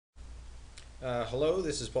Hello,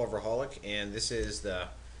 this is Paul Verholic, and this is the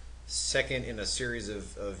second in a series of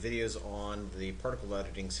videos on the particle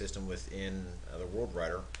editing system within the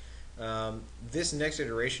WorldWriter. This next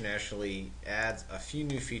iteration actually adds a few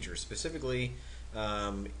new features. Specifically,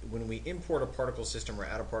 when we import a particle system or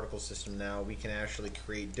add a particle system now, we can actually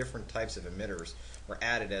create different types of emitters, or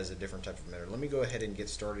add it as a different type of emitter. Let me go ahead and get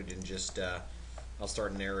started and just I'll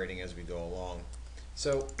start narrating as we go along.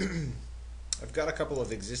 So I've got a couple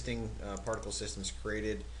of existing particle systems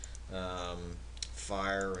created,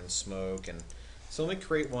 fire and smoke, and so let me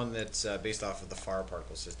create one that's based off of the fire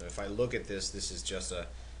particle system. If I look at this, this is just a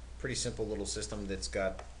pretty simple little system that's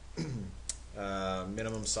got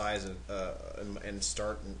minimum size and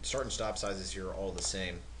start and stop sizes here are all the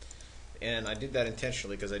same. And I did that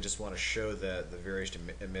intentionally because I just want to show the various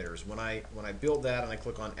emitters. When I build that and I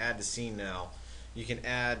click on Add to Scene now, you can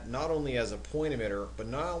add not only as a point emitter, but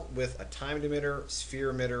now with a timed emitter,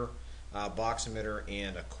 sphere emitter, box emitter,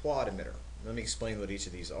 and a quad emitter. Let me explain what each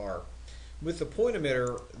of these are. With the point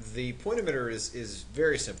emitter is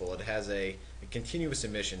very simple. It has a continuous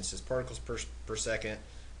emission. It says particles per second,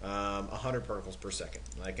 100 particles per second.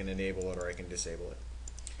 I can enable it or I can disable it.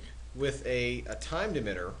 With a timed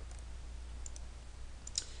emitter,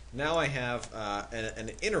 now I have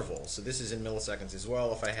an interval, so this is in milliseconds as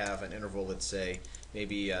well. If I have an interval, let's say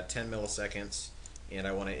maybe 10 milliseconds, and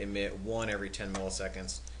I want to emit one every 10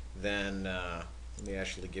 milliseconds, then let me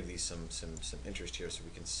actually give these some interest here so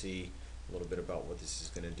we can see a little bit about what this is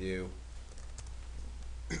going to do.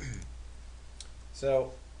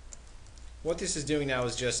 So what this is doing now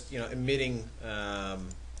is just emitting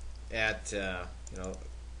at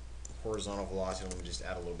horizontal velocity. Let me just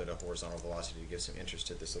add a little bit of horizontal velocity to give some interest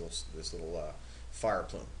to this little fire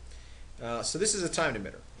plume. So this is a timed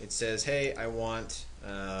emitter. It says, hey, I want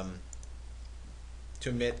to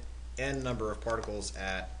emit n number of particles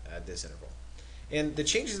at this interval. And the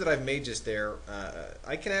changes that I've made just there,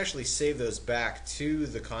 I can actually save those back to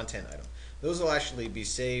the content item. Those will actually be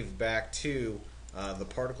saved back to the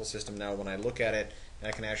particle system now when I look at it, and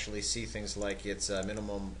I can actually see things like its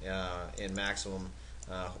minimum and maximum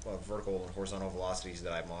vertical and horizontal velocities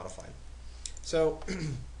that I've modified. So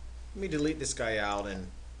let me delete this guy out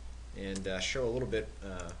and show a little bit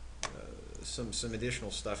some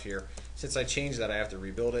additional stuff here. Since I changed that, I have to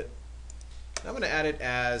rebuild it. I'm going to add it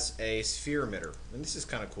as a sphere emitter, and this is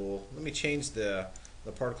kind of cool. Let me change the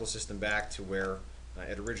particle system back to where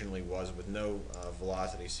it originally was with no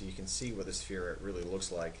velocity, so you can see what the sphere really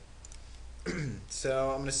looks like. So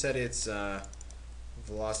I'm going to set its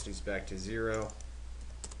velocities back to 0.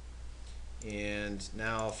 And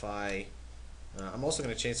now if I'm also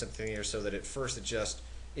going to change something here so that at first it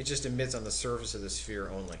just emits on the surface of the sphere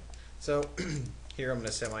only. So here I'm going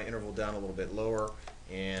to set my interval down a little bit lower,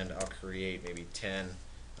 and I'll create maybe 10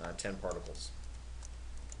 particles.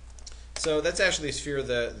 So that's actually a sphere.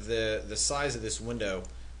 The size of this window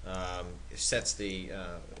sets the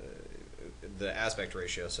aspect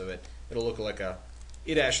ratio, so it'll look like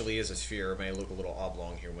it actually is a sphere. It may look a little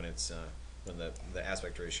oblong here when it's when the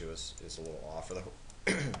aspect ratio is a little off.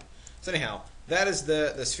 So anyhow, that is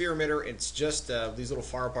the sphere emitter. It's just these little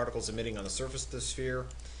fire particles emitting on the surface of the sphere.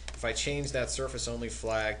 If I change that surface only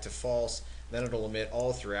flag to false, then it'll emit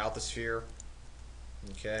all throughout the sphere.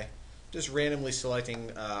 Okay, just randomly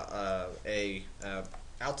selecting a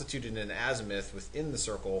altitude and an azimuth within the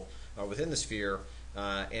circle, within the sphere,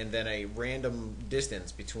 and then a random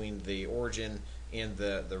distance between the origin and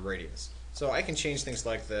the radius. So I can change things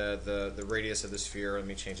like the radius of the sphere. Let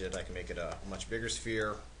me change it. I can make it a much bigger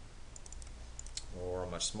sphere or a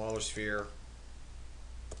much smaller sphere.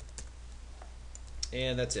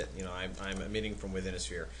 And that's it. I'm emitting from within a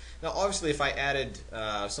sphere. Now, obviously, if I added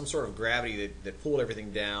some sort of gravity that pulled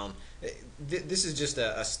everything down, this is just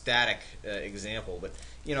a static example. But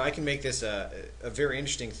I can make this a very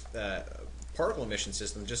interesting particle emission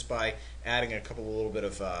system just by adding a little bit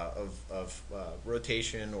of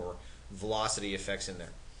rotation or velocity effects in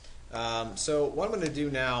there. So what I'm going to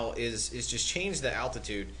do now is just change the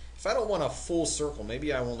altitude. If I don't want a full circle,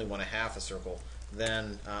 maybe I only want a half a circle,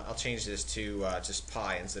 then I'll change this to just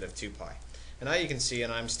pi instead of 2 pi. And now you can see,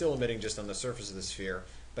 and I'm still emitting just on the surface of the sphere,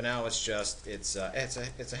 but now it's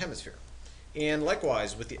a hemisphere. And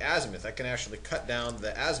likewise with the azimuth, I can actually cut down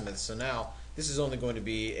the azimuth. So now this is only going to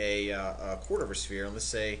be a quarter of a sphere. And let's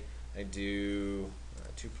say I do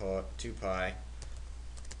 2 pi.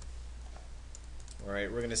 All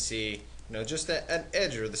right, we're going to see just an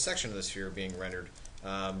edge or the section of the sphere being rendered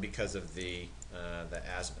because of the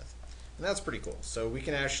azimuth. And that's pretty cool. So we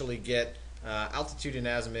can actually get altitude and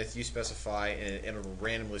azimuth you specify, and it'll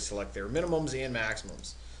randomly select their minimums and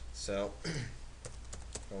maximums. So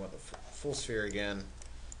I want the full sphere again.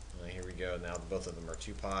 Here we go. Now both of them are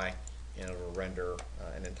 2 pi, and it will render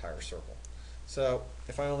an entire circle. So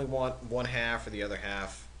if I only want one half or the other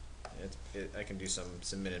half, I can do some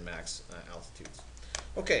min and max altitudes.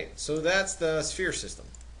 Okay, so that's the sphere system.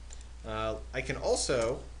 I can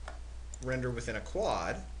also render within a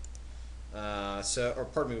quad,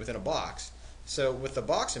 within a box. So with the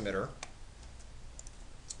box emitter,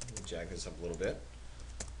 let me jack this up a little bit.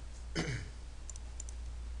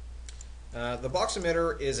 The box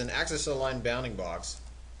emitter is an axis-aligned bounding box,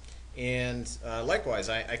 and likewise,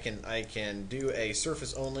 I can do a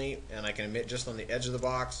surface only, and I can emit just on the edge of the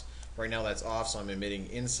box. Right now that's off, so I'm emitting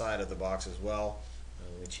inside of the box as well.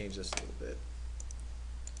 Let me change this a little bit.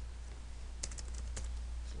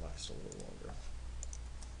 This lasts a little longer,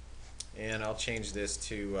 and I'll change this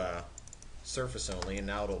to surface only, and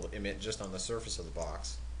now it'll emit just on the surface of the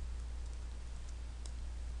box.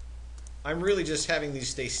 I'm really just having these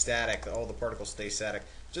stay static, all the particles stay static,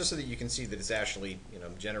 just so that you can see that it's actually,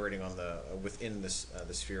 generating on the within this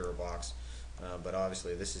the sphere or box. But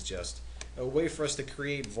obviously, this is just a way for us to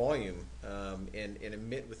create volume and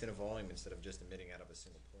emit within a volume instead of just emitting out of a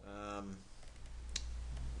single point.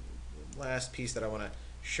 Last piece that I want to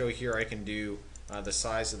show here, I can do the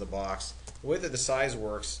size of the box. The way that the size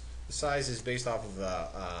works, the size is based off of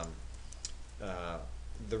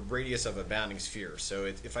the radius of a bounding sphere. So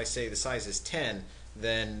if I say the size is 10,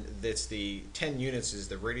 then it's the 10 units is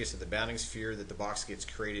the radius of the bounding sphere that the box gets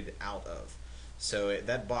created out of. So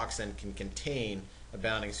that box then can contain a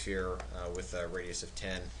bounding sphere with a radius of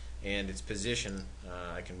 10, and its position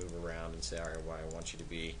I can move around and say, all right, well, I want you to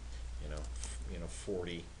be,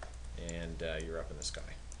 40, and you're up in the sky.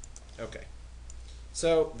 Okay,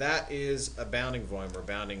 so that is a bounding volume or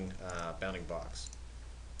bounding box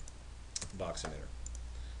emitter.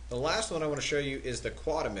 The last one I want to show you is the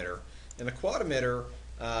quad emitter, and the quad emitter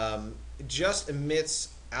just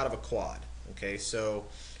emits out of a quad. Okay, so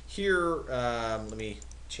here, let me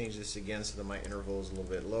change this again so that my interval is a little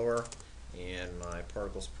bit lower and my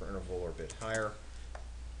particles per interval are a bit higher.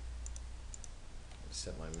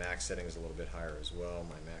 Set my max settings a little bit higher as well.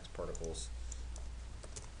 My max particles,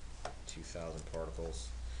 2,000 particles,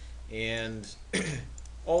 and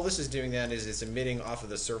all this is doing then is it's emitting off of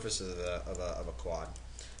the surface of a quad.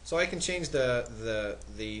 So I can change the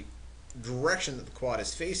direction that the quad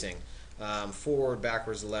is facing, forward,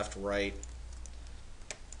 backwards, left, right.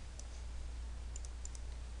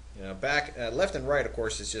 Back, left and right, of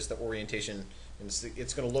course, is just the orientation, and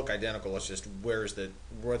it's going to look identical. It's just what's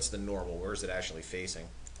the normal, where is it actually facing,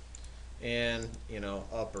 and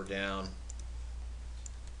up or down.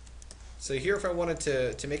 So here, if I wanted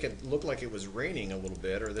to make it look like it was raining a little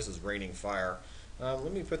bit, or this is raining fire,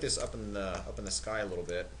 let me put this up in the sky a little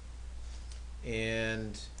bit,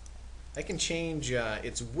 and I can change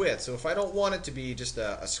its width. So if I don't want it to be just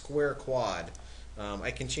a square quad,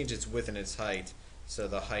 I can change its width and its height. So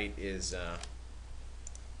the height is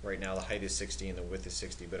right now the height is 60 and the width is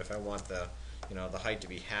 60. But if I want the height to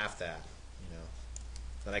be half that,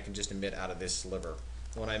 then I can just emit out of this sliver.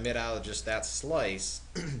 When I emit out of just that slice,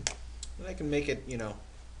 then I can make it, let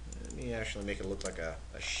me actually make it look like a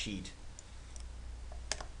sheet.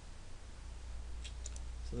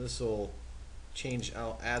 So this will change,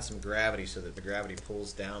 I'll add some gravity so that the gravity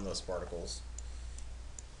pulls down those particles.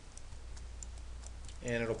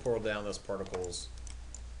 And it'll pull down those particles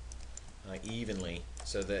evenly,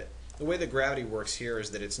 so that the way that gravity works here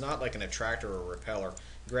is that it's not like an attractor or a repeller.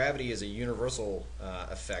 Gravity is a universal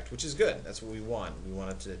effect, which is good. That's what we want. We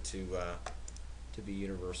want it to be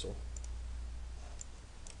universal.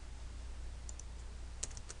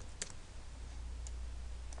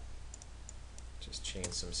 Just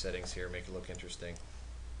change some settings here, make it look interesting.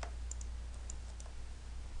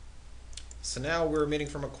 So now we're emitting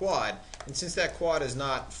from a quad, and since that quad is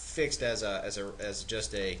not fixed as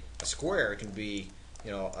just a square, it can be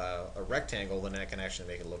a rectangle, then I can actually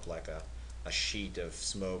make it look like a sheet of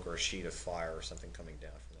smoke or a sheet of fire or something coming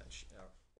down from that